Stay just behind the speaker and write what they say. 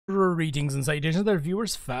Greetings and salutations, there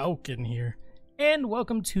viewers. Falcon here, and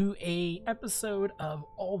welcome to a episode of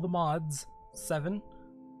All the Mods 7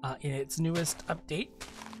 in its newest update.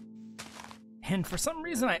 And for some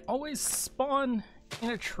reason, I always spawn in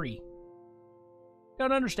a tree.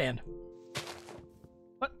 Don't understand.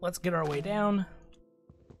 But let's get our way down.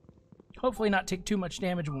 Hopefully not take too much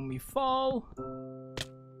damage when we fall.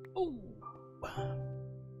 Oh,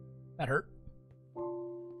 that hurt.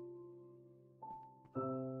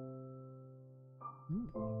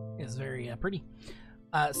 Is very pretty.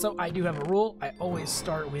 So I do have a rule. I always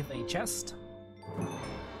start with a chest.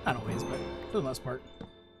 Not always, but for the most part.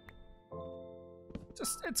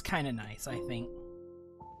 Just, it's kind of nice, I think.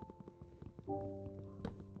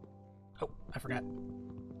 Oh, I forgot.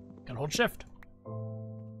 Gotta hold shift.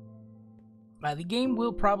 The game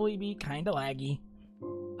will probably be kind of laggy.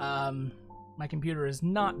 My computer is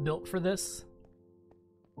not built for this.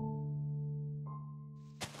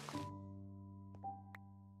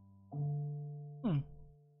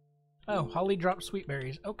 Oh, Holly dropped sweet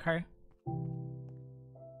berries. Okay.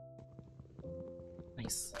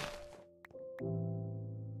 Nice.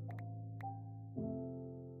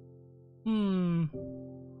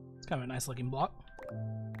 It's kind of a nice looking block.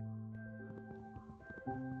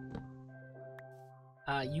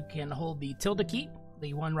 You can hold the tilde key,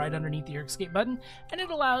 the one right underneath your escape button, and it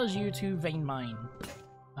allows you to vein mine,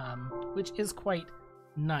 which is quite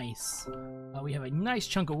nice. We have a nice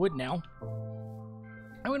chunk of wood now.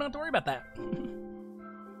 And we don't have to worry about that.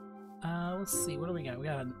 Let's see, what do we got? We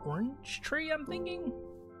got an orange tree, I'm thinking?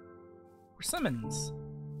 Persimmons.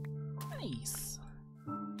 Nice.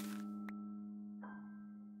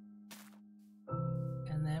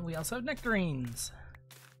 And then we also have nectarines.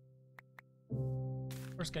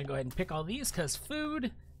 We're just gonna go ahead and pick all these because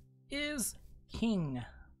food is king.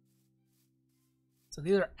 So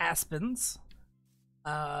these are aspens.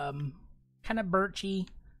 Kind of birchy.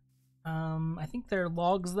 I think their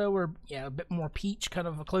logs, though, were, yeah, a bit more peach, kind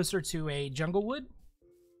of closer to a jungle wood.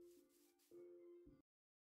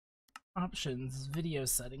 Options, video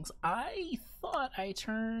settings. I thought I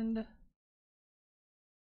turned...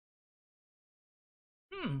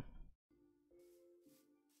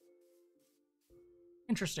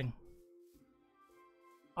 Interesting.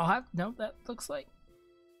 I'll have... No, that looks like...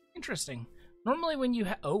 Interesting. Normally when you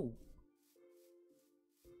have... Oh.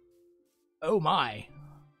 Oh my.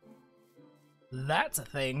 That's a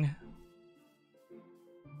thing.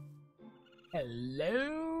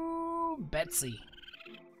 Hello, Betsy.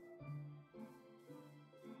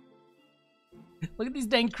 Look at these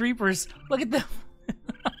dang creepers. Look at them.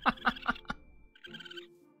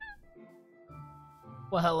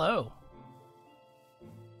 Well, hello.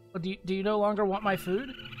 Well, do you no longer want my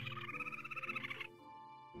food?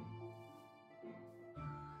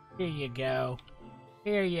 Here you go.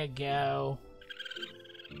 Here you go.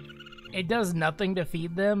 It does nothing to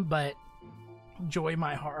feed them, but joy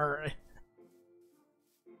my heart.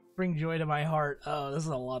 Bring joy to my heart. Oh, this is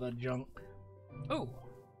a lot of junk. Oh.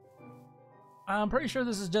 I'm pretty sure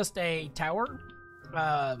this is just a tower.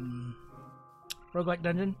 Roguelike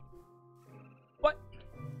dungeon. But,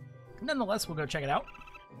 nonetheless, we'll go check it out.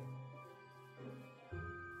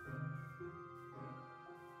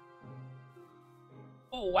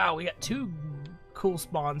 Oh, wow, we got two cool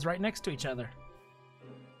spawns right next to each other.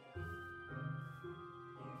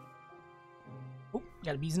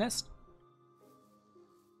 Got a bee's nest?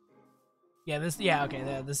 Yeah,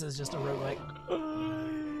 okay, this is just a roguelike.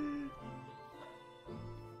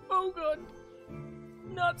 Oh god.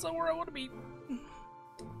 Not somewhere I want to be.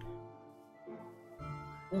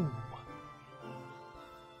 Ooh.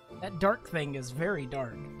 That dark thing is very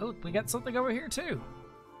dark. Oh, look, we got something over here too.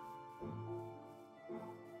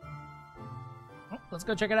 Oh, let's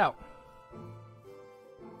go check it out.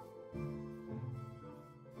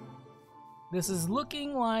 This is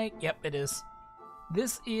looking like... Yep, it is.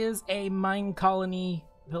 This is a mine colony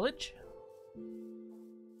village.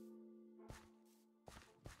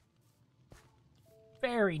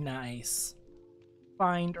 Very nice.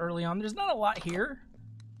 Find early on. There's not a lot here.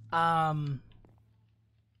 Yeah,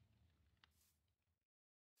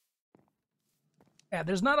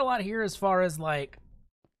 there's not a lot here as far as, like,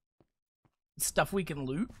 stuff we can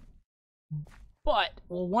loot. But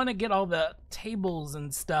we'll want to get all the tables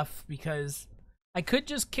and stuff because I could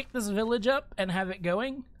just kick this village up and have it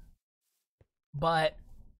going. But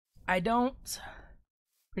I don't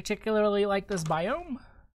particularly like this biome.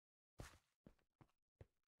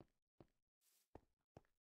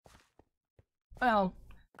 Well,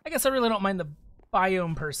 I guess I really don't mind the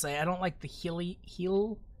biome per se. I don't like the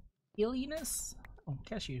healiness. Oh,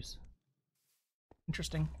 cashews.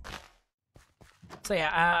 Interesting. So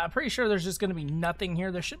yeah, I'm pretty sure there's just going to be nothing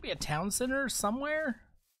here. There should be a town center somewhere.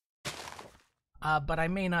 But I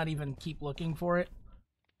may not even keep looking for it.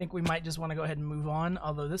 I think we might just want to go ahead and move on.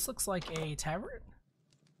 Although this looks like a tavern.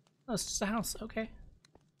 Oh, it's just a house. Okay.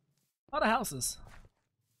 A lot of houses.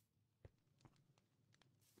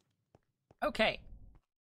 Okay.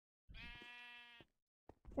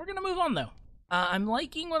 We're going to move on, though. I'm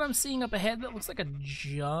liking what I'm seeing up ahead. That looks like a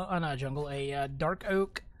not a jungle, a dark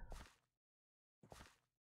oak.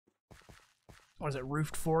 What is it,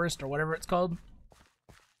 roofed forest or whatever it's called?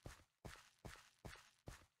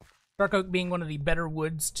 Dark oak being one of the better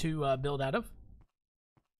woods to build out of.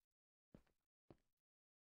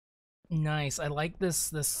 Nice. I like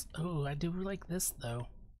this. Oh, I do like this though.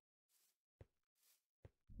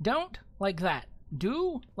 Don't like that.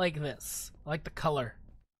 Do like this. I like the color.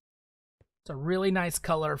 It's a really nice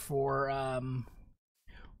color for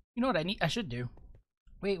you know what I should do?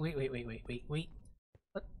 Wait.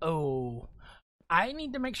 Oh. I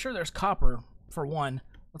need to make sure there's copper for one.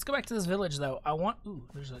 Let's go back to this village though. Ooh,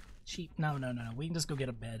 there's a sheep. No. We can just go get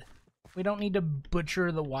a bed. We don't need to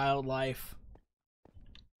butcher the wildlife.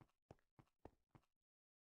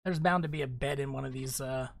 There's bound to be a bed in one of these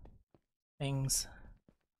things.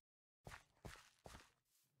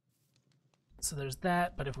 So there's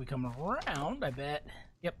that, but if we come around, I bet.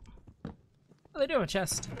 Yep. Oh, they do have a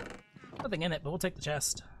chest. Nothing in it, but we'll take the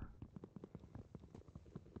chest.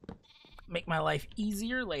 Make my life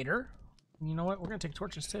easier later. And you know what? We're gonna take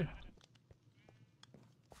torches too.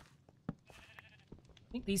 I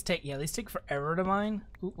think these take forever to mine.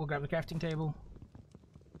 Ooh, we'll grab the crafting table.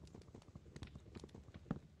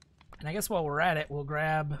 And I guess while we're at it, we'll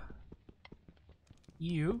grab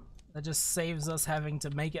you. That just saves us having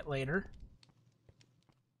to make it later.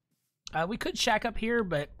 We could shack up here,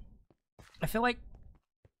 but I feel like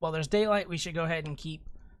while there's daylight, we should go ahead and keep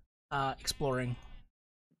exploring.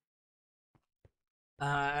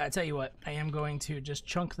 I tell you what, I am going to just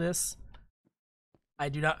chunk this. I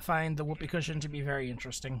do not find the whoopee cushion to be very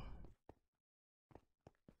interesting.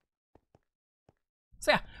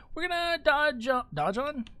 So yeah, we're gonna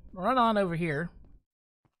run on over here.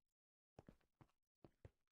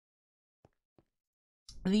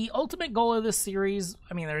 The ultimate goal of this series,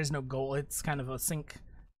 I mean, there is no goal. It's kind of a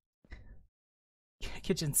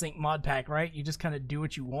kitchen sink mod pack, right? You just kind of do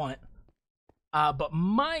what you want. But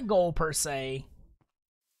my goal per se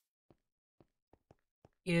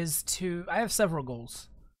is I have several goals.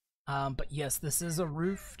 But yes, this is a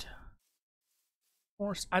roofed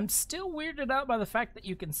forest. I'm still weirded out by the fact that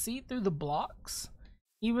you can see through the blocks,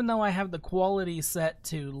 even though I have the quality set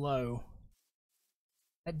to low.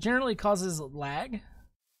 That generally causes lag.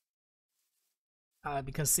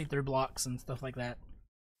 Because see-through blocks and stuff like that.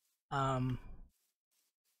 But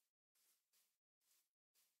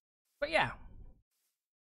yeah.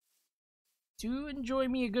 Do enjoy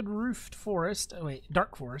me a good roofed forest. Oh wait,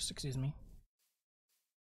 dark forest, excuse me.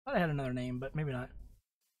 Thought I had another name, but maybe not.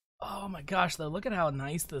 Oh my gosh, though, look at how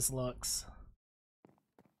nice this looks.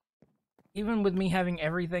 Even with me having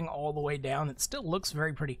everything all the way down, it still looks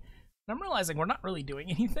very pretty. And I'm realizing we're not really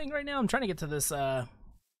doing anything right now. I'm trying to get to this,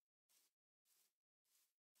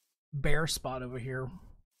 bare spot over here.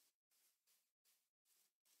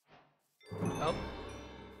 Oh.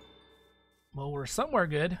 Well, we're somewhere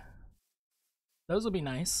good. Those will be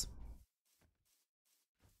nice.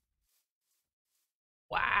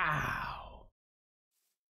 Wow.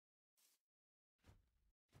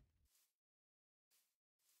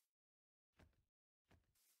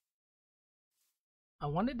 I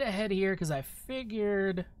wanted to head here because I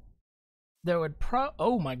figured there would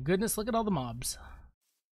oh my goodness, look at all the mobs.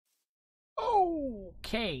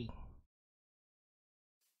 Okay.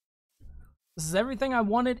 This is everything I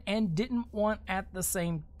wanted and didn't want at the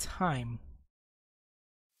same time.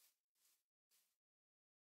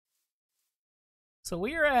 So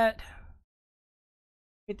we are at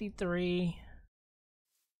 53.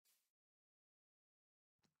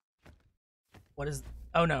 What is...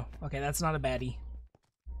 Oh no. Okay, that's not a baddie.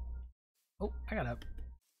 Oh, I got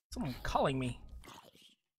someone calling me.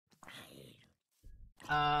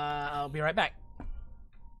 I'll be right back.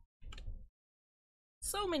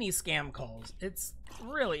 So many scam calls. It's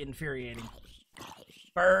really infuriating.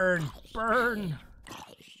 Burn! Burn!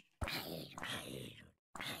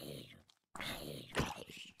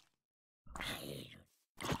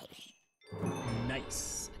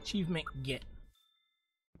 Nice. Achievement get.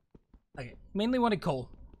 Okay, mainly wanted coal.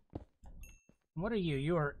 What are you?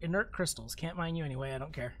 You are inert crystals. Can't mine you anyway, I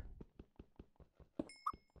don't care.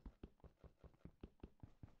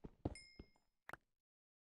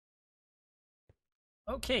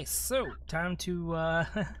 Okay, so time to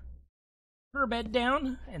Put her bed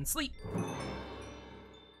down and sleep.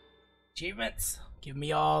 Achievements. Give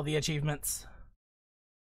me all the achievements.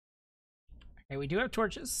 Okay, we do have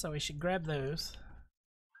torches, so we should grab those.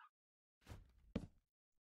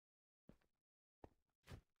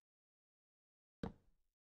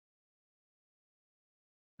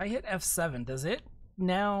 I hit F7. Does it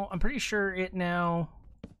now? I'm pretty sure it now.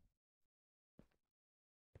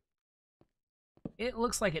 It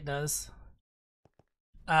looks like it does.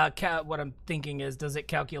 What I'm thinking is, does it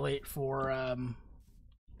calculate for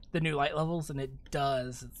the new light levels? And it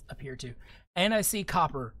does appear to. And I see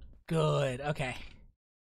copper. Good. Okay.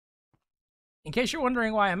 In case you're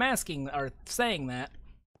wondering why I'm asking or saying that,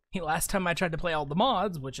 last time I tried to play all the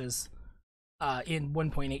mods, which is in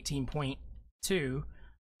 1.18.2,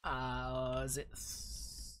 is it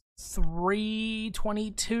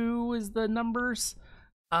 322 is the numbers?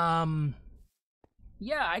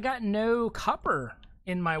 Yeah, I got no copper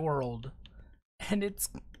in my world, and it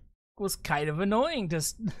was kind of annoying to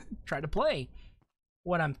try to play.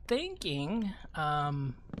 What I'm thinking,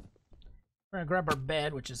 we're gonna grab our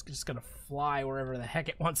bed, which is just gonna fly wherever the heck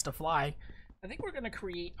it wants to fly. I think we're gonna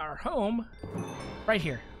create our home right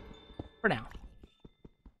here for now.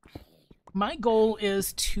 My goal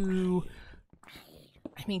is to,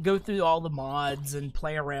 go through all the mods and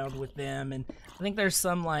play around with them, and I think there's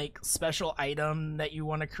some like special item that you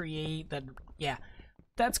want to create that, yeah,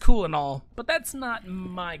 that's cool and all, but that's not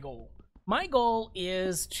my goal. My goal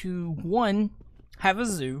is to, one, have a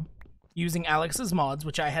zoo using Alex's mods,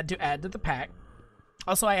 which I had to add to the pack.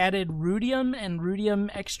 Also, I added Rudium and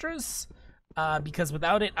Rudium extras, because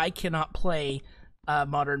without it, I cannot play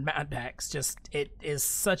modern Mad Packs. Just, it is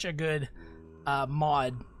such a good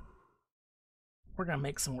mod. We're gonna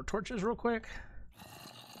make some more torches real quick.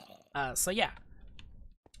 So yeah.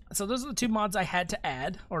 So those are the two mods I had to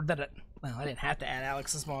add, or that well, I didn't have to add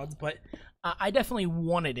Alex's mods, but I definitely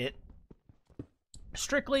wanted it.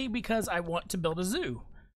 Strictly because I want to build a zoo.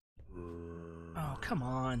 Oh, come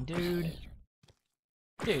on, dude.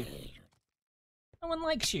 Dude. No one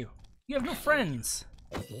likes you. You have no friends.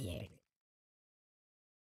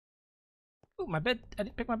 Ooh, my bed. I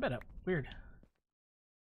didn't pick my bed up. Weird.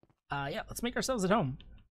 Yeah, let's make ourselves at home.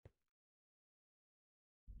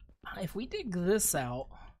 If we dig this out,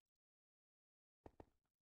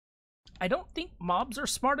 I don't think mobs are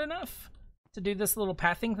smart enough to do this little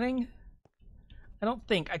pathing thing. I don't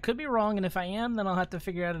think. I could be wrong, and if I am, then I'll have to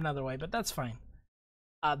figure out another way, but that's fine.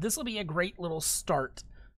 This will be a great little start.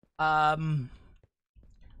 I'm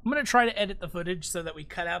going to try to edit the footage so that we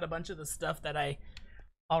cut out a bunch of the stuff that I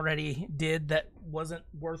already did that wasn't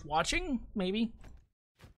worth watching, maybe.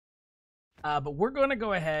 But we're going to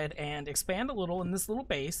go ahead and expand a little in this little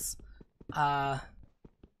base. And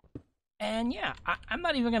yeah, I'm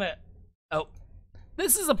not even going to... Oh,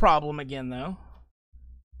 this is a problem again, though.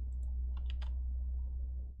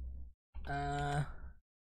 Okay,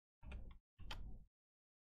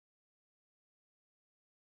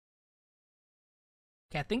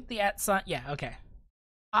 I think the @ sign... Yeah, okay.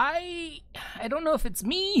 I don't know if it's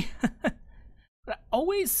me, but I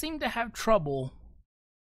always seem to have trouble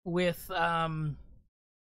with I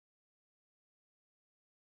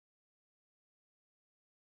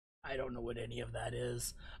don't know what any of that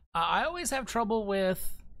is. I always have trouble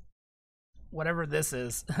with whatever this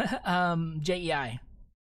is. JEI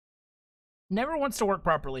never wants to work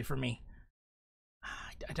properly for me.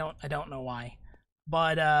 I don't know why,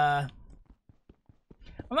 but I'm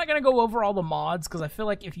not gonna go over all the mods because I feel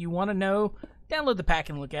like if you want to know, download the pack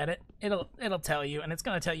and look at it. It'll tell you, and it's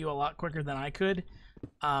gonna tell you a lot quicker than I could.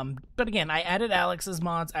 But again, I added Alex's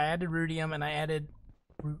mods, I added Rudium, and I added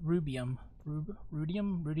Rubium,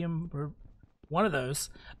 one of those.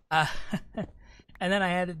 And then I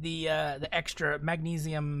added the extra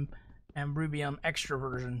Magnesium and Rubium extra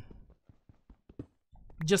version,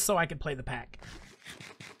 just so I could play the pack.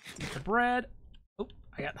 Eat the bread. Oh,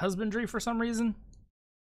 I got husbandry for some reason.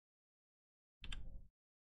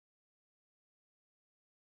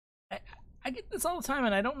 I get this all the time,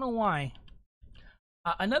 and I don't know why.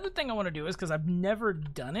 Another thing I want to do is, because I've never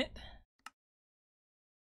done it,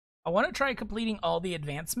 I want to try completing all the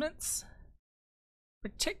advancements.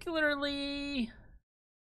 Particularly...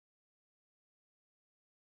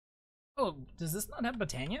 Oh, does this not have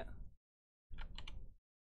Botania?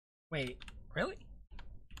 Wait, really?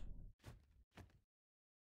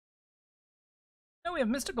 No, we have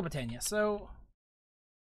Mystical Botania, so...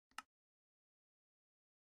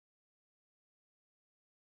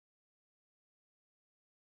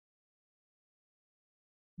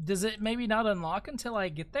 Does it maybe not unlock until I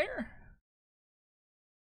get there?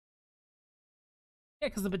 Yeah,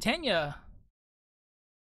 because the Botania...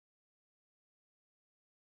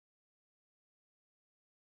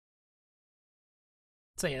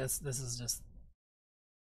 So yeah, this is just...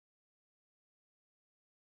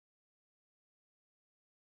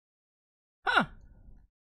 Huh.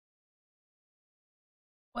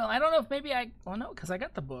 Well, I don't know if maybe I... Well, no, because I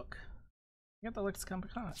got the book. I got the Lexicon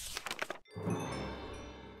Arcana.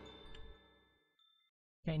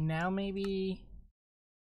 Okay, now maybe...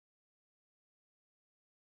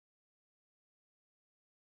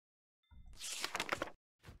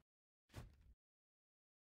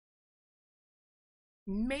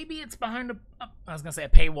 Maybe it's behind a... I was gonna say a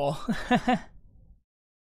paywall.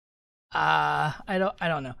 I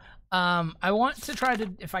don't know. I want to try to...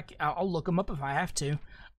 I'll look them up if I have to.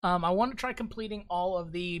 I want to try completing all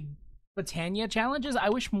of the Botania challenges. I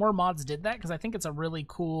wish more mods did that, because I think it's a really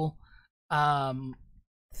cool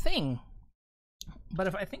thing.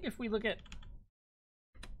 But if we look at...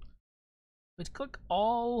 Let's click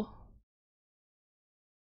all...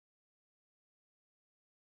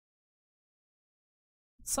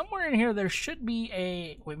 Somewhere in here there should be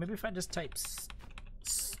a... Wait, maybe if I just type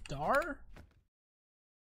star?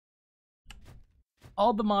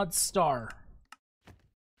 All the mods star.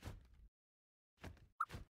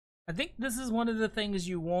 I think this is one of the things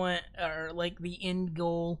you want, or like the end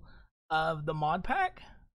goal of the mod pack,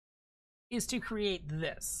 is to create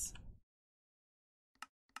this.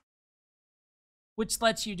 Which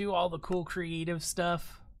lets you do all the cool creative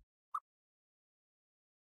stuff.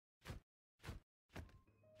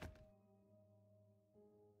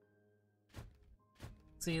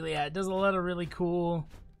 See, yeah, it does a lot of really cool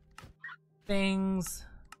things.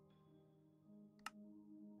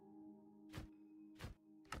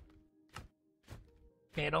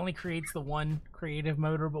 Okay, it only creates the one creative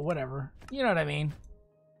motor, but whatever. You know what I mean?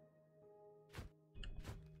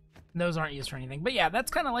 Those aren't used for anything. But yeah,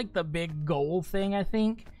 that's kind of like the big goal thing, I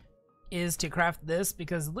think, is to craft this,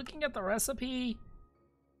 because looking at the recipe,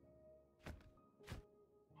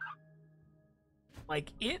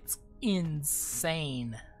 like, it's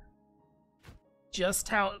insane just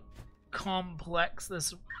how complex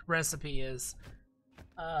this recipe is.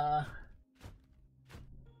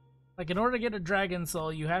 Like, in order to get a Dragon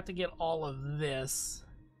Soul, you have to get all of this.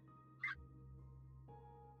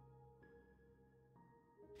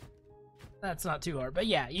 That's not too hard, but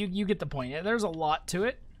yeah, you get the point. There's a lot to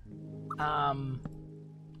it. And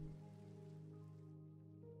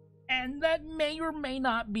that may or may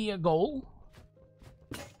not be a goal.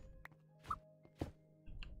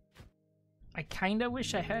 I kinda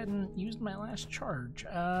wish I hadn't used my last charge.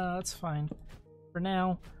 That's fine. For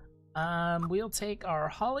now, we'll take our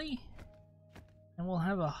holly, and we'll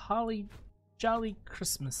have a holly jolly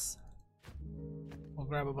Christmas. We'll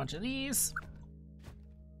grab a bunch of these,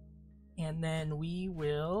 and then we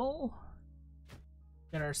will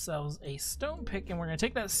get ourselves a stone pick, and we're gonna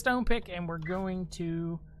take that stone pick and we're going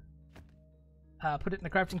to put it in the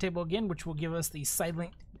crafting table again, which will give us the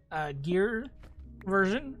silent gear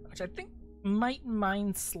version, which I think might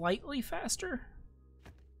mine slightly faster.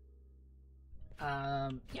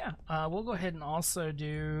 Yeah, we'll go ahead and also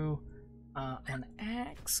do an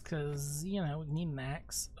axe, because, you know, we need an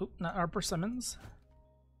axe. Oh, not our persimmons.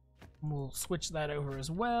 We'll switch that over as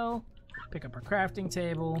well. Pick up our crafting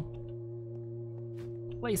table.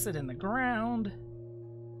 Place it in the ground.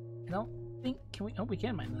 I don't think, can we? Oh, we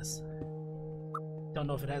can mine this. Don't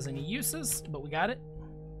know if it has any uses, but we got it.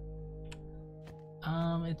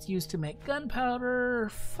 It's used to make gunpowder,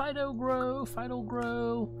 Fido grow,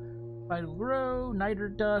 niter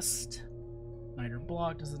dust, niter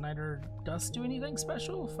block. Does the niter dust do anything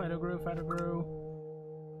special? Fido grow.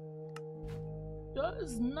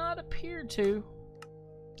 Does not appear to.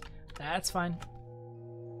 That's fine.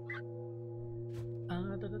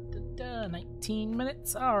 19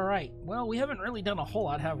 minutes. All right. Well, we haven't really done a whole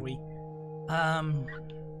lot, have we?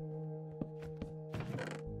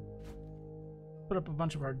 Put up a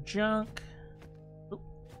bunch of our junk. Oop.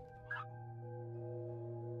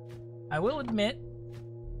 I will admit,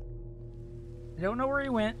 I don't know where he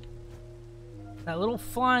went. That little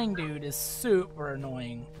flying dude is super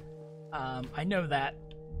annoying. I know that.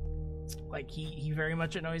 Like, he very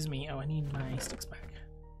much annoys me. Oh, I need my sticks back.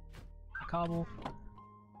 Cobble.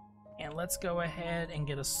 And let's go ahead and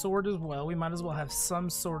get a sword as well. We might as well have some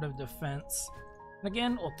sort of defense. And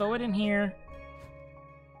again, we'll throw it in here.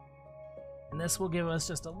 And this will give us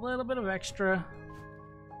just a little bit of extra.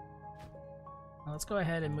 Now let's go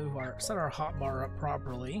ahead and set our hotbar up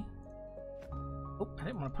properly. Oh, I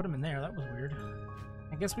didn't want to put him in there. That was weird.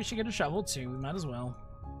 I guess we should get a shovel too. We might as well.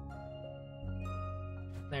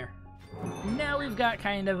 There. Now we've got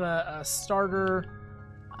kind of a starter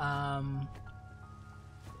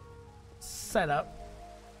setup.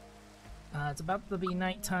 It's about to be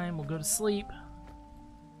nighttime. We'll go to sleep.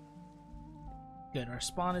 Good, our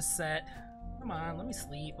spawn is set. Come on, let me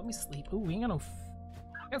sleep. Let me sleep. Ooh, we ain't got no.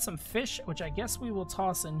 Got some fish, which I guess we will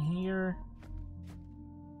toss in here.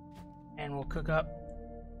 And we'll cook up.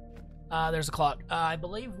 There's a clock. I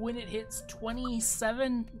believe when it hits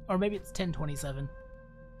 27, or maybe it's 10:27.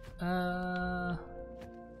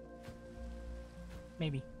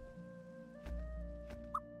 Maybe.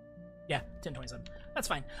 Yeah, 10:27. That's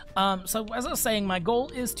fine. So as I was saying, my goal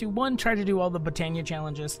is to 1, try to do all the Botania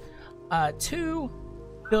challenges. 2,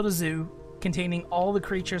 build a zoo containing all the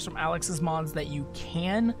creatures from Alex's mods that you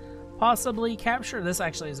can possibly capture. This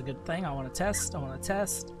actually is a good thing. I want to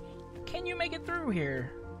test. Can you make it through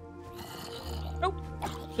here? Nope.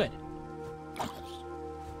 Good.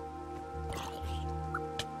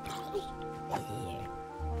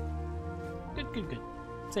 Good.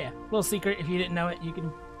 So yeah, little secret. If you didn't know it, you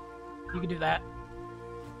can do that.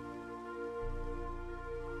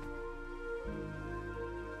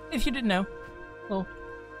 If you didn't know, little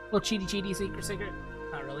cheaty secret.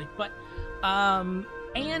 Not really, but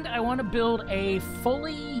and I want to build a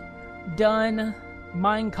fully done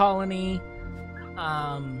mine colony.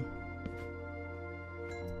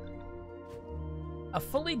 A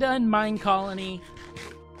fully done mine colony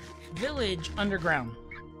village underground.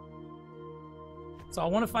 So I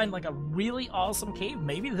want to find like a really awesome cave.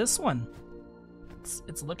 Maybe this one.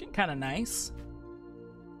 It's looking kind of nice.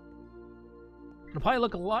 It'll probably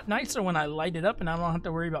look a lot nicer when I light it up and I don't have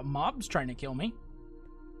to worry about mobs trying to kill me.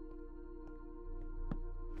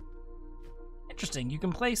 Interesting. You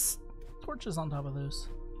can place torches on top of those.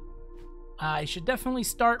 I should definitely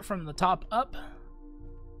start from the top up.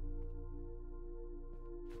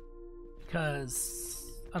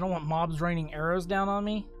 Because I don't want mobs raining arrows down on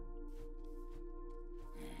me.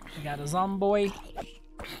 We got a zomboy.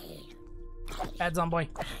 Bad zomboy.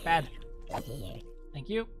 Bad. Thank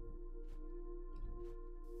you.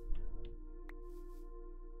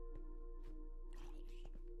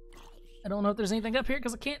 I don't know if there's anything up here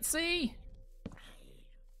because I can't see.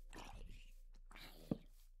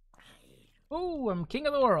 Ooh, I'm king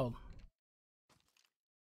of the world.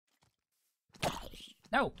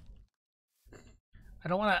 No. I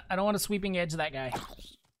don't want to sweeping edge that guy.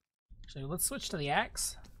 So let's switch to the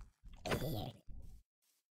axe.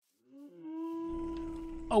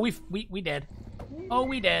 Oh, we dead. Oh,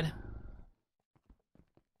 we dead.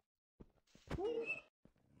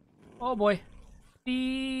 Oh boy.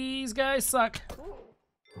 These guys suck.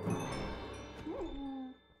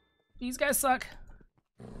 These guys suck.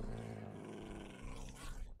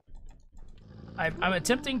 I'm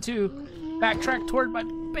attempting to backtrack toward my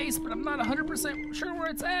base, but I'm not 100% sure where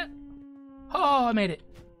it's at. Oh, I made it.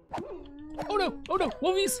 Oh no,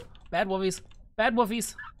 wolfies. Bad wolfies. Bad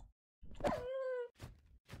wolfies.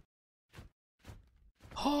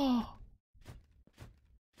 Oh.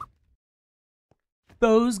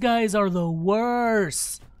 Those guys are the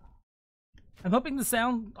worst. I'm hoping the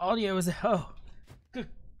sound audio is, oh, good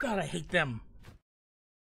God, I hate them.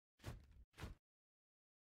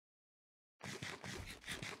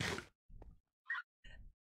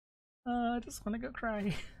 I just want to go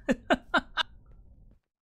cry.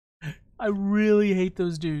 I really hate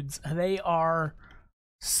those dudes. They are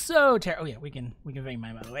so terrible. Oh yeah, we can vein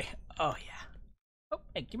mine, by the way. Oh yeah. Oh,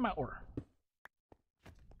 hey, give me my ore.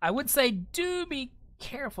 I would say do be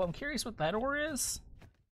careful. I'm curious what that ore is.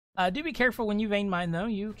 Do be careful when you vein mine, though.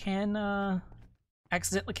 You can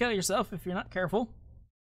accidentally kill yourself if you're not careful.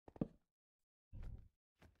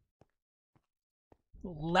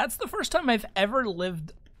 That's the first time I've ever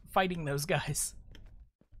lived fighting those guys.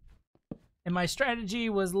 And my strategy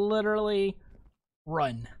was literally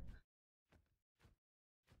run.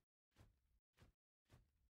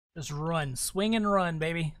 Just run. Swing and run,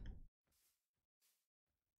 baby.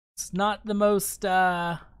 It's not the most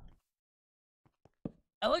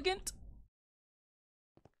elegant.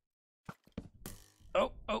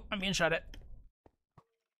 Oh, I'm being shot at.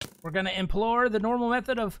 We're gonna implore the normal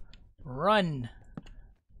method of run.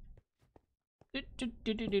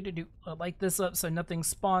 I'll light this up so nothing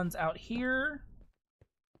spawns out here.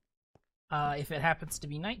 If it happens to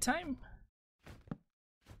be nighttime.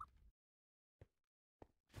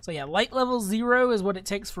 So yeah, light level 0 is what it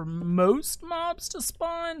takes for most mobs to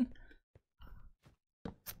spawn.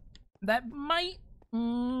 That might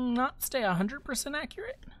not stay 100%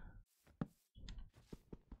 accurate.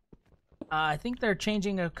 I think they're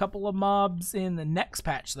changing a couple of mobs in the next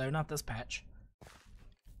patch, though, not this patch.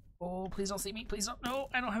 Oh, please don't see me. Please don't. No,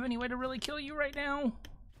 I don't have any way to really kill you right now.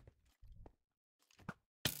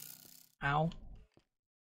 Ow.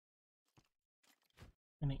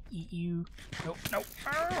 I'm gonna eat you. Nope, nope.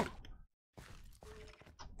 Oh!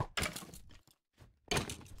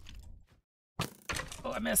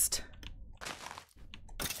 missed.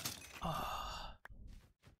 Oh.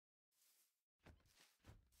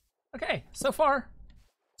 Okay, so far,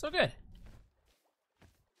 so good.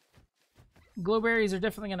 Glowberries are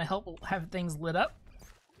definitely going to help have things lit up.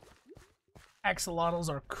 Axolotls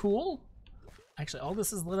are cool. Actually, all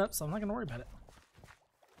this is lit up, so I'm not going to worry about it.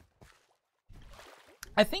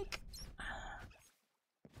 I think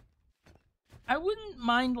I wouldn't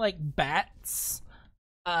mind, like, bats,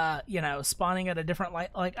 you know, spawning at a different light.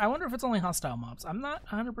 Like, I wonder if it's only hostile mobs. I'm not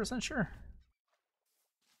 100% sure.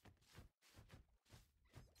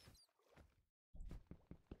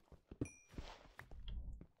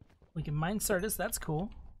 We can mine Certus, that's cool.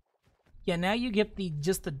 Yeah, now you get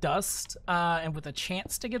just the dust, and with a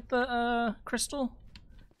chance to get the crystal.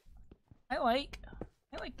 I like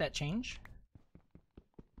that change.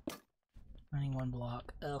 Mining 1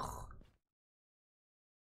 block. Ugh.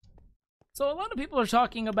 So a lot of people are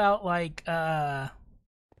talking about like, oh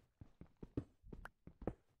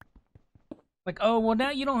well,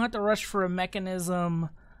 now you don't have to rush for a mechanism,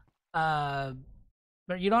 but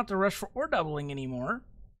you don't have to rush for ore doubling anymore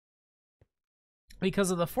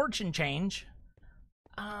because of the fortune change.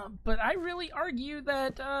 But I really argue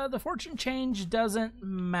that the fortune change doesn't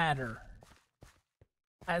matter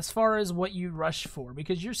as far as what you rush for,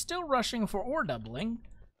 because you're still rushing for ore doubling.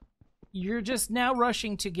 You're just now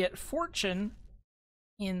rushing to get fortune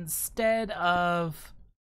instead of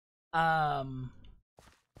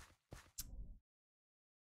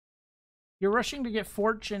you're rushing to get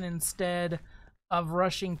fortune instead of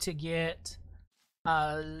rushing to get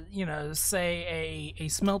you know, say a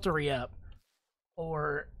smeltery up,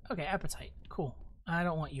 or okay, appetite. Cool. I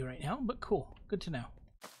don't want you right now, but cool. Good to know.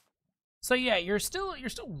 So yeah, you're still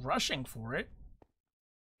rushing for it.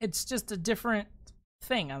 It's just a different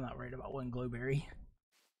thing. I'm not worried about one glowberry.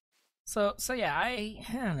 So yeah, I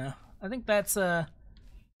don't know. I think that's I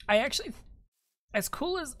actually, as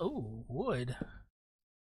cool as, oh, wood.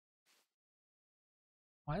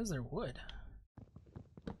 Why is there wood?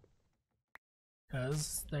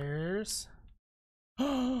 Because there's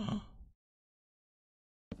yo,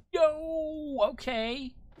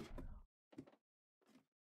 okay.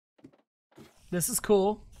 This is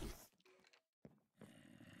cool.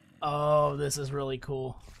 Oh, this is really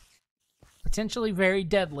cool. Potentially very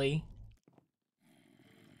deadly.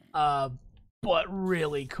 But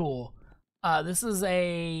really cool. This is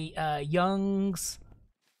a Young's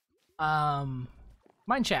mine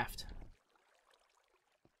shaft.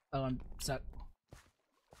 Oh, I'm stuck.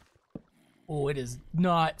 Oh, it is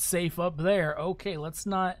not safe up there. Okay, let's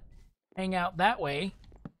not hang out that way.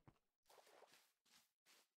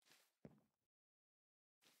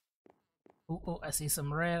 Oh, I see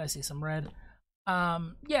some red. I see some red.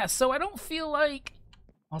 Yeah, so I don't feel like...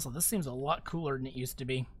 Also, this seems a lot cooler than it used to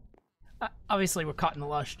be. Obviously, we're caught in the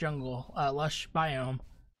lush jungle, lush biome,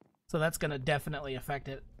 so that's gonna definitely affect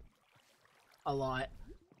it a lot.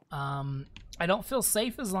 I don't feel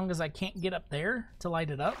safe as long as I can't get up there to light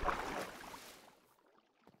it up.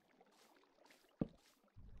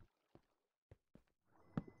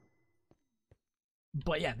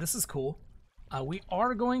 But yeah, this is cool. We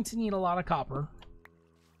are going to need a lot of copper.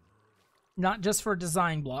 Not just for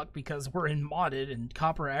design block, because we're in modded and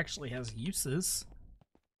copper actually has uses.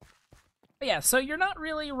 But yeah, so you're not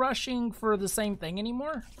really rushing for the same thing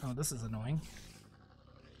anymore. Oh, this is annoying.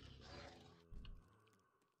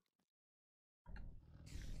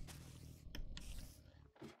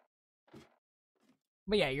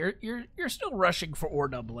 But yeah, you're still rushing for ore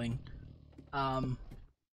doubling.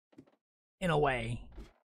 In a way.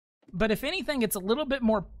 But if anything, it's a little bit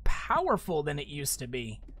more powerful than it used to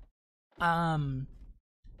be. I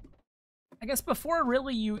guess before,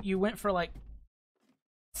 really, you went for, like...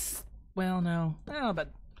 Well, no. I don't know about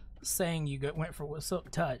saying you went for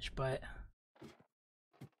Silk Touch, but...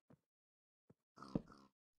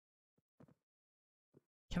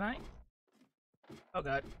 Can I? Oh,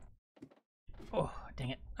 God. Oh, dang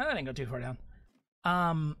it. I didn't go too far down.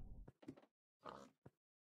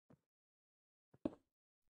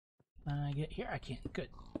 I get here? I can't. Good.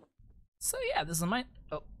 So yeah, this is my...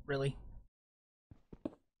 Oh, really?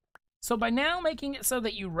 So by now making it so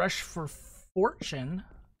that you rush for fortune,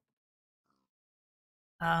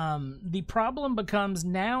 the problem becomes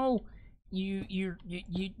now you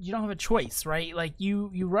don't have a choice, right? Like you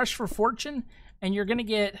rush for fortune, and you're gonna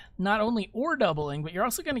get not only ore doubling, but you're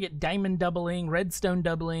also gonna get diamond doubling, redstone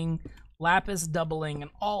doubling, lapis doubling,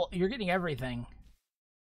 and all. You're getting everything.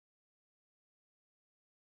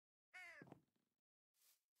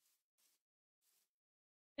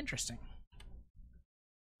 Interesting.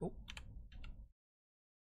 Oh.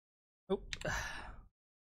 Oh.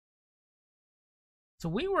 So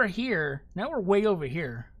we were here. Now we're way over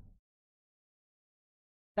here.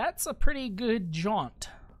 That's a pretty good jaunt.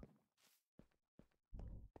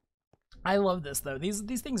 I love this though. These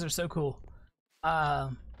things are so cool.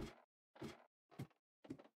 One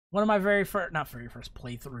of my not very first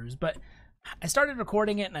playthroughs, but I started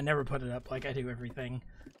recording it and I never put it up like I do everything.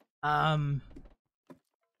 It's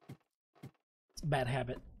a bad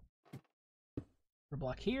habit. We're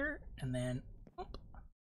block here and then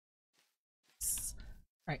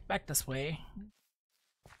all right, back this way.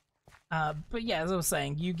 But yeah, as I was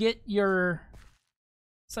saying, you get your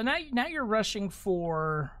so now you're rushing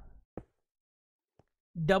for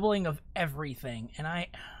doubling of everything, and I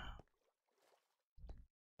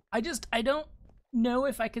don't know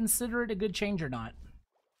if I consider it a good change or not.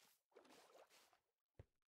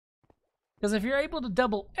 Because if you're able to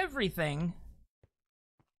double everything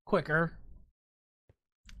quicker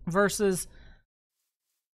versus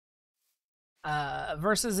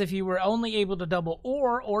if you were only able to double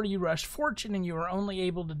or you rushed fortune and you were only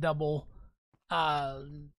able to double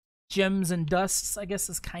gems and dusts, I guess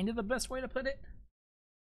is kind of the best way to put it.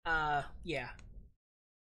 Yeah.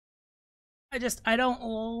 I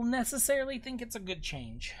don't necessarily think it's a good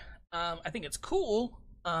change. I think it's cool.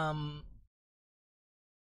 But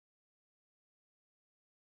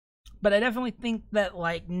I definitely think that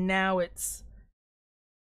like now it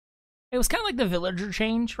was kind of like the villager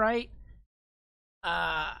change, right?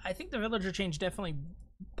 I think the villager change definitely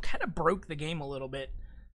kind of broke the game a little bit.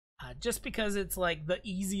 Just because it's like the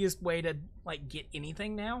easiest way to like get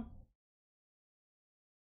anything now.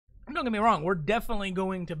 Don't get me wrong, we're definitely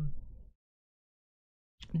going to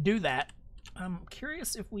do that. I'm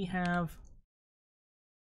curious if we have...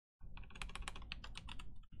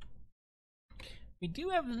 We do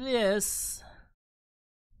have this.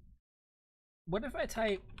 What if I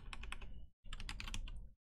type...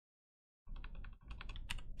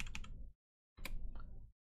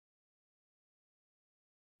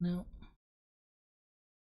 No.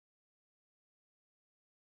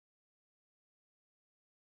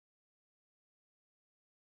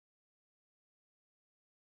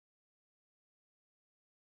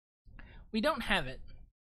 We don't have it.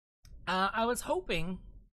 I was hoping...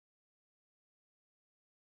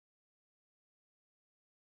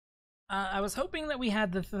 I was hoping that we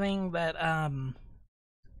had the thing that, I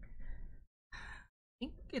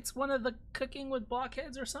think it's one of the cooking with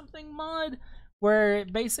blockheads or something mod, where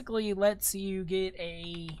it basically lets you get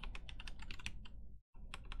a...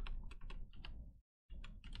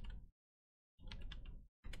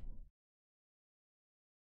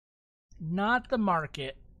 Not the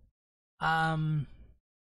market.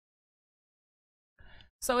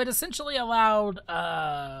 So it essentially allowed,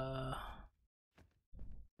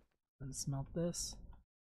 let's smelt this.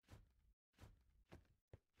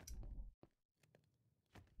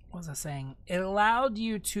 What was I saying? It allowed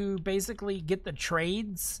you to basically get the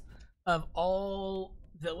trades of all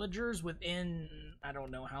villagers within, I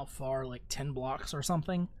don't know how far, like 10 blocks or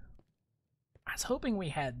something. I was hoping we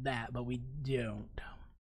had that, but we don't.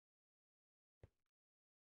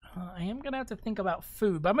 I am gonna have to think about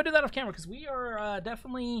food, but I'm gonna do that off camera because we are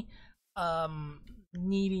definitely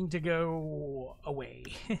needing to go away.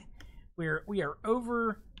 we are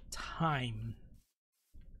over time.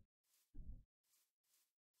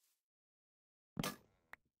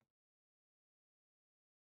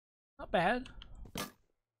 Not bad.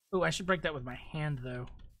 Oh, I should break that with my hand though.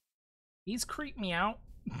 These creep me out.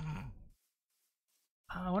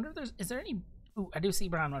 I wonder if is there any... Ooh, I do see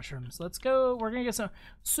brown mushrooms. Let's go. We're gonna get some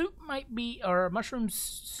soup. Might be or mushroom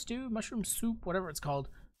stew, mushroom soup, whatever it's called.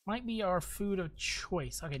 Might be our food of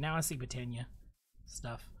choice. Okay, now I see Botania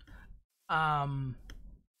stuff.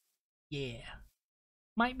 Yeah,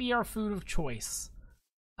 might be our food of choice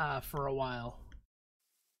for a while.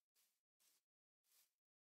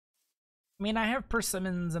 I mean, I have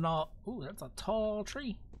persimmons and all. Ooh, that's a tall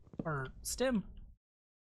tree or stem.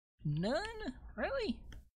 None, really.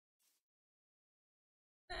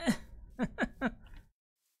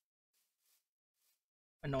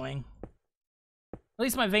 Annoying. At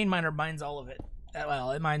least my vein miner mines all of it.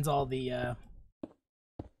 Well, it mines all the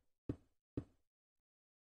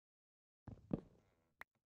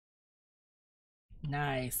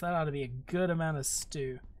Nice. That ought to be a good amount of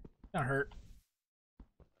stew. Not hurt.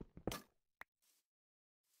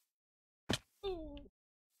 Ooh.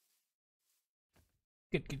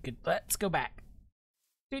 Good. Let's go back.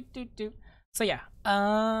 So yeah,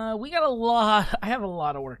 we got a lot. I have a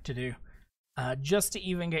lot of work to do, just to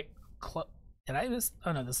even get close. Did I miss?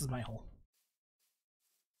 Oh no, this is my hole.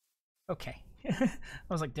 Okay, I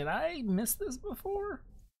was like, did I miss this before?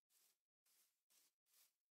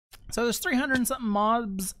 So there's 300 and something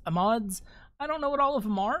mods. I don't know what all of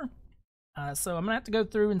them are. So I'm gonna have to go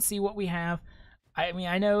through and see what we have. I mean,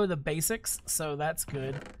 I know the basics, so that's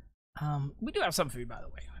good. We do have some food, by the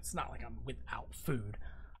way. It's not like I'm without food.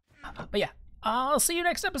 But yeah, I'll see you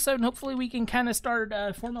next episode, and hopefully we can kind of start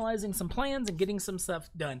formalizing some plans and getting some stuff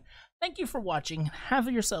done. Thank you for watching. Have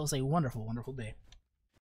yourselves a wonderful, wonderful day.